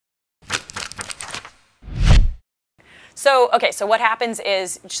So what happens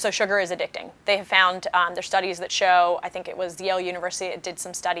is, sugar is addicting. They have found, there's studies that show, I think it was Yale University that did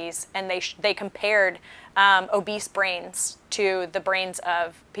some studies, and they compared obese brains to the brains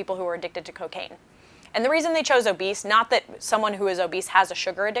of people who were addicted to cocaine. And the reason they chose obese, not that someone who is obese has a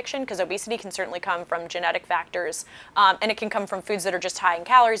sugar addiction, because obesity can certainly come from genetic factors, and it can come from foods that are just high in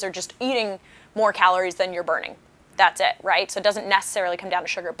calories or just eating more calories than you're burning. That's it, right? So it doesn't necessarily come down to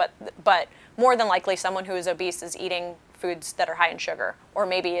sugar, but more than likely someone who is obese is eating foods that are high in sugar, or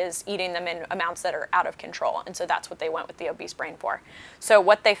maybe is eating them in amounts that are out of control, and so that's what they went with the obese brain for. So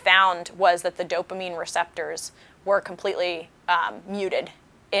what they found was that the dopamine receptors were completely muted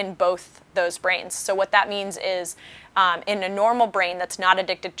in both those brains. So what that means is, in a normal brain that's not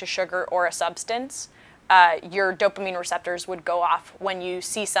addicted to sugar or a substance, your dopamine receptors would go off when you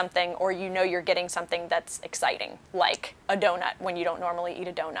see something or you know you're getting something that's exciting, like a donut when you don't normally eat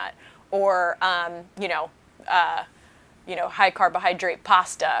a donut, or high carbohydrate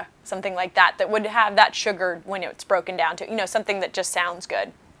pasta, something like that, that would have that sugar when it's broken down to, something that just sounds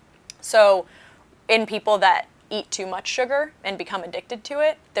good. So in people that eat too much sugar and become addicted to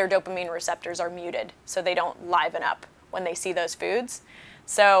it, their dopamine receptors are muted, so they don't liven up when they see those foods.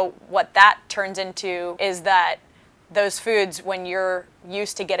 So what that turns into is that those foods, when you're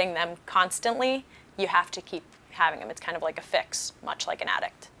used to getting them constantly, you have to keep having them. It's kind of like a fix, much like an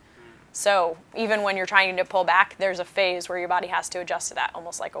addict. So even when you're trying to pull back, there's a phase where your body has to adjust to that,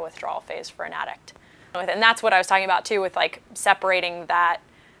 almost like a withdrawal phase for an addict. And that's what I was talking about too, with like separating that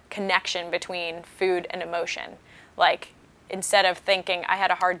connection between food and emotion. Like, instead of thinking, I had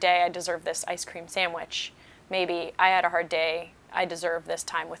a hard day, I deserve this ice cream sandwich, maybe I had a hard day, I deserve this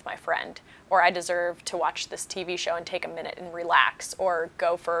time with my friend, or I deserve to watch this TV show and take a minute and relax, or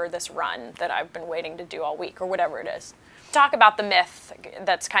go for this run that I've been waiting to do all week, or whatever it is. Talk about the myth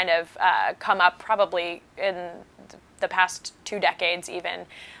that's kind of come up probably in the past 2 decades even,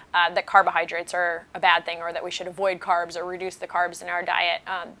 that carbohydrates are a bad thing, or that we should avoid carbs or reduce the carbs in our diet.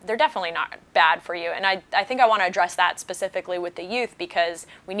 They're definitely not bad for you, and I think I want to address that specifically with the youth, because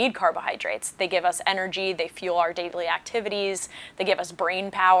we need carbohydrates. They give us energy, they fuel our daily activities, they give us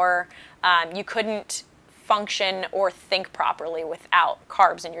brain power. You couldn't function or think properly without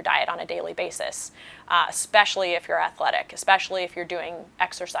carbs in your diet on a daily basis, especially if you're athletic, especially if you're doing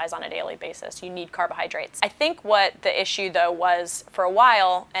exercise on a daily basis. You need carbohydrates. I think what the issue though was, for a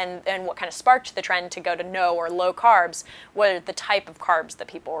while, and what kind of sparked the trend to go to no or low carbs, were the type of carbs that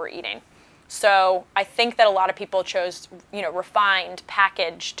people were eating. So I think that a lot of people chose, refined,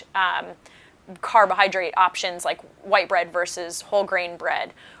 packaged carbohydrate options like white bread versus whole grain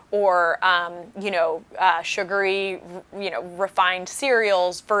bread, or sugary, refined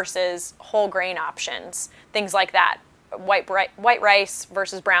cereals versus whole grain options, things like that. White rice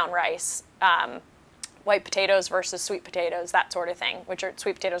versus brown rice, white potatoes versus sweet potatoes, that sort of thing.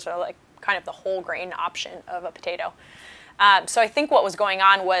 Sweet potatoes are like kind of the whole grain option of a potato. So I think what was going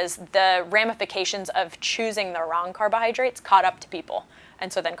on was the ramifications of choosing the wrong carbohydrates caught up to people,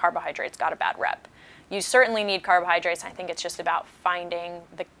 and so then carbohydrates got a bad rep. You certainly need carbohydrates. I think it's just about finding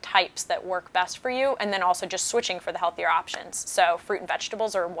the types that work best for you, and then also just switching for the healthier options. So fruit and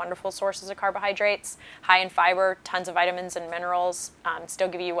vegetables are wonderful sources of carbohydrates, high in fiber, tons of vitamins and minerals, still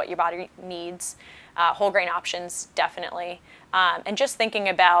give you what your body needs. Whole grain options, definitely. And just thinking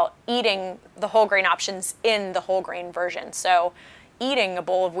about eating the whole grain options in the whole grain version. So eating a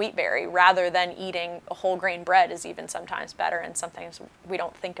bowl of wheat berry rather than eating a whole grain bread is even sometimes better, and sometimes we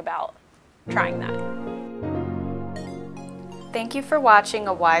don't think about trying that. Thank you for watching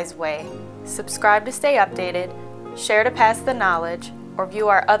A Wise Way. Subscribe to stay updated, share to pass the knowledge, or view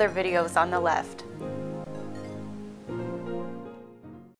our other videos on the left.